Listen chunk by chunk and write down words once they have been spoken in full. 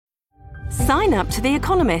Sign up to The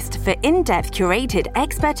Economist for in-depth curated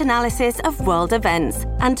expert analysis of world events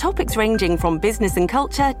and topics ranging from business and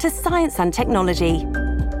culture to science and technology.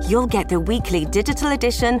 You'll get the weekly digital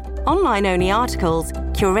edition, online-only articles,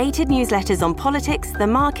 curated newsletters on politics, the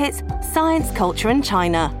markets, science, culture and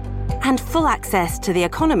China, and full access to The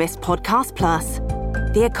Economist Podcast Plus.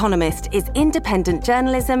 The Economist is independent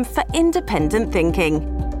journalism for independent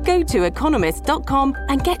thinking. Go to economist.com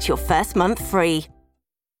and get your first month free.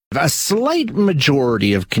 A slight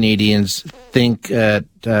majority of Canadians think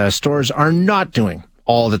stores are not doing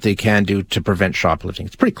all that they can do to prevent shoplifting.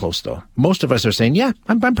 It's pretty close, though. Most of us are saying, yeah,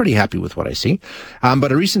 I'm pretty happy with what I see.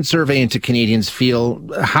 But a recent survey into Canadians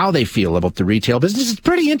how they feel about the retail business is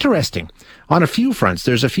pretty interesting. On a few fronts,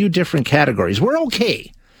 there's a few different categories. We're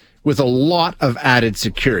okay with a lot of added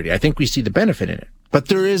security. I think we see the benefit in it. But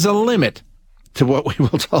there is a limit to what we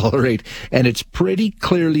will tolerate, and it's pretty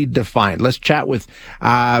clearly defined. Let's chat with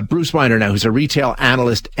Bruce Weiner now, who's a retail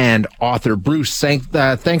analyst and author. Bruce,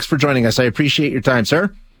 thanks for joining us. I appreciate your time,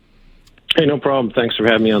 sir. Hey, no problem. Thanks for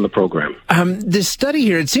having me on the program. This study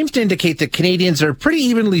here, it seems to indicate that Canadians are pretty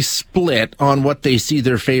evenly split on what they see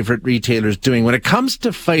their favorite retailers doing. When it comes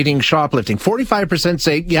to fighting shoplifting, 45%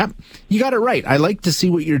 say, yeah, you got it right. I like to see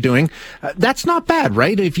what you're doing. That's not bad,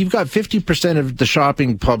 right? If you've got 50% of the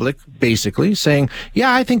shopping public basically saying,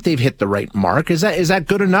 yeah, I think they've hit the right mark. Is that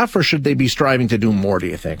good enough, or should they be striving to do more, do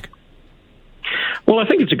you think? Well, I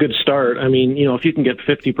think it's a good start. I mean, if you can get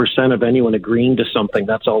 50% of anyone agreeing to something,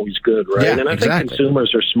 that's always good, right? Yeah, and I exactly. think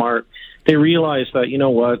consumers are smart. They realize that,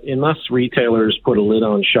 unless retailers put a lid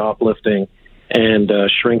on shoplifting and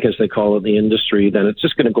shrink, as they call it, the industry, then it's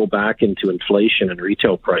just going to go back into inflation and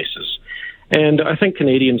retail prices. And I think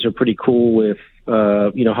Canadians are pretty cool with,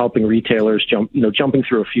 helping retailers jumping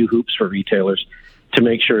through a few hoops for retailers to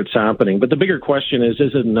make sure it's happening. But the bigger question is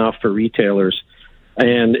it enough for retailers?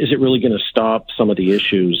 And is it really going to stop some of the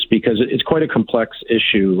issues? Because it's quite a complex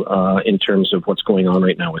issue in terms of what's going on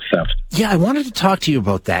right now with theft. Yeah, I wanted to talk to you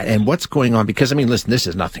about that and what's going on. Because, listen, this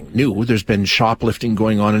is nothing new. There's been shoplifting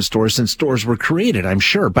going on in stores since stores were created, I'm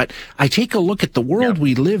sure. But I take a look at the world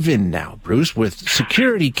we live in now, Bruce, with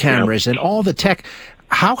security cameras and all the tech.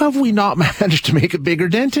 How have we not managed to make a bigger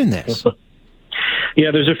dent in this?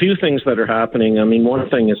 Yeah, there's a few things that are happening. One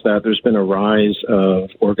thing is that there's been a rise of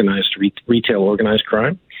retail organized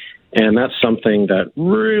crime. And that's something that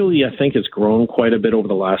really, I think, has grown quite a bit over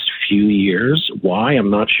the last few years. Why? I'm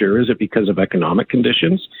not sure. Is it because of economic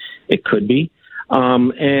conditions? It could be.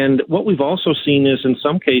 And what we've also seen is, in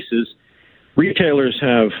some cases, retailers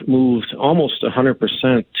have moved almost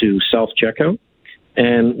 100% to self-checkout.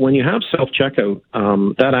 And when you have self-checkout,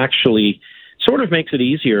 that actually sort of makes it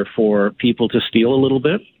easier for people to steal a little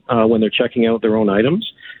bit when they're checking out their own items.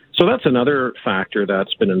 So that's another factor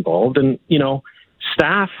that's been involved. And,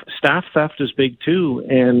 staff theft is big too.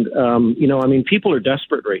 And, people are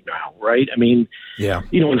desperate right now, right?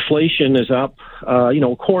 Inflation is up.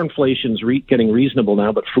 Core inflation's getting reasonable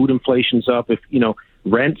now, but food inflation's up. If,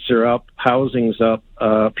 rents are up, housing's up.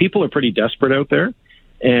 People are pretty desperate out there.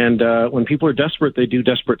 And when people are desperate, they do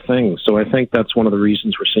desperate things. So I think that's one of the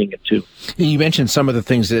reasons we're seeing it too. You mentioned some of the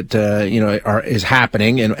things that is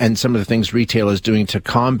happening, and some of the things retail is doing to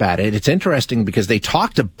combat it. It's interesting because they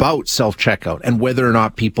talked about self-checkout and whether or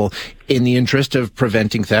not people, in the interest of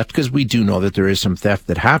preventing theft, because we do know that there is some theft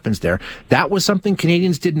that happens there, that was something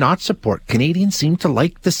Canadians did not support. Canadians seem to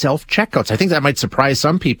like the self-checkouts. I think that might surprise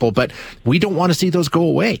some people, but we don't want to see those go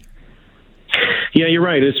away. Yeah, you're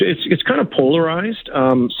right. It's kind of polarized.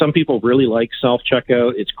 Some people really like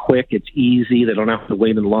self-checkout. It's quick. It's easy. They don't have to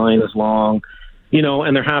wait in line as long,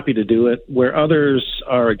 and they're happy to do it. Where others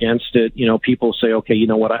are against it, people say, okay, you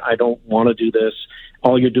know what, I don't want to do this.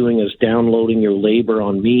 All you're doing is downloading your labor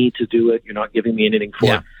on me to do it. You're not giving me anything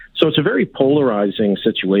for it. So it's a very polarizing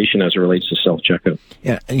situation as it relates to self-checkout.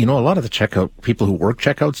 Yeah, and a lot of the people who work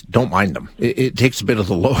checkouts don't mind them. It takes a bit of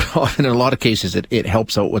the load off, and in a lot of cases it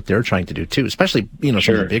helps out what they're trying to do too, especially, some of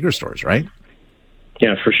the bigger stores, right?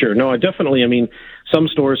 Yeah, for sure. No, definitely. Some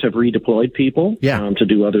stores have redeployed people to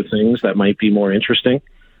do other things that might be more interesting.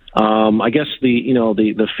 I guess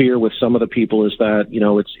the fear with some of the people is that,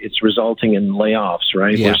 it's resulting in layoffs,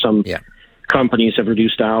 right? Yeah. Where some companies have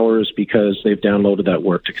reduced hours because they've downloaded that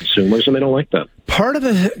work to consumers, and they don't like that. Part of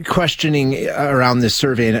the questioning around this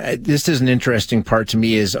survey, and this is an interesting part to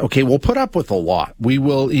me, is, okay, we'll put up with a lot. We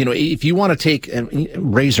will, if you want to take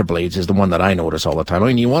razor blades is the one that I notice all the time. I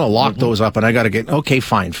mean, you want to lock those up, and I got to get, okay,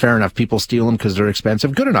 fine, fair enough. People steal them because they're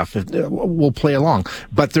expensive. Good enough. We'll play along.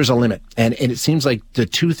 But there's a limit. And it seems like the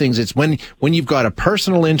two things, it's when you've got a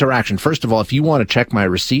personal interaction. First of all, if you want to check my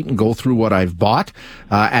receipt and go through what I've bought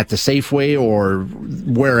at the Safeway or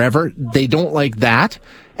wherever, they don't like that.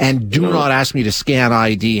 And do not ask me to scan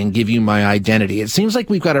ID and give you my identity. It seems like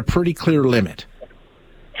we've got a pretty clear limit.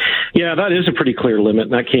 Yeah, that is a pretty clear limit,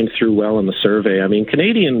 and that came through well in the survey. I mean,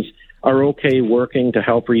 Canadians are okay working to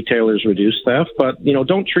help retailers reduce theft, but,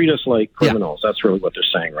 don't treat us like criminals. Yeah. That's really what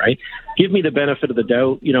they're saying, right? Give me the benefit of the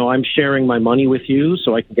doubt. I'm sharing my money with you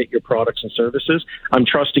so I can get your products and services. I'm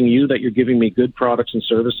trusting you that you're giving me good products and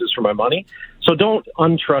services for my money. So don't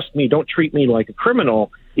untrust me. Don't treat me like a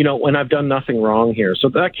criminal, when I've done nothing wrong here. So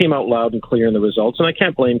that came out loud and clear in the results, and I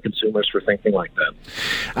can't blame consumers for thinking like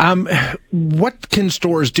that. What can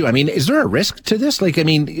stores do? I mean, is there a risk to this?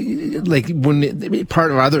 When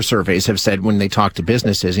part of other surveys have said when they talk to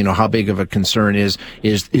businesses, how big of a concern is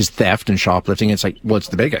theft and shoplifting? It's like, well, it's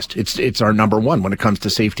the biggest. It's our number one when it comes to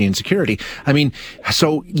safety and security. I mean,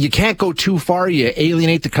 so you can't go too far. You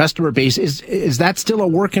alienate the customer base. Is that still a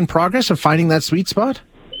work in progress of finding that sweet spot?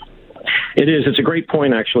 It is. It's a great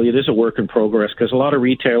point, actually. It is a work in progress because a lot of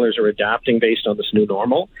retailers are adapting based on this new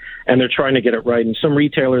normal, and they're trying to get it right. And some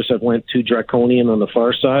retailers have went too draconian on the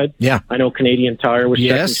far side. Yeah. I know Canadian Tire was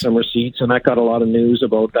checking some receipts, and that got a lot of news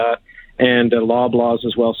about that, and Loblaws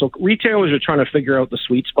as well. So retailers are trying to figure out the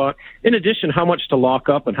sweet spot. In addition, how much to lock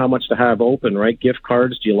up and how much to have open, right? Gift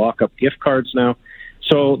cards. Do you lock up gift cards now?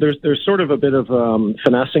 So there's sort of a bit of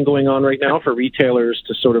finessing going on right now for retailers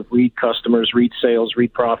to sort of read customers, read sales,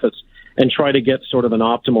 read profits, and try to get sort of an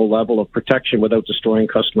optimal level of protection without destroying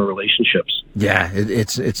customer relationships. Yeah,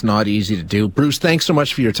 it's not easy to do. Bruce, thanks so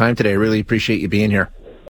much for your time today. I really appreciate you being here.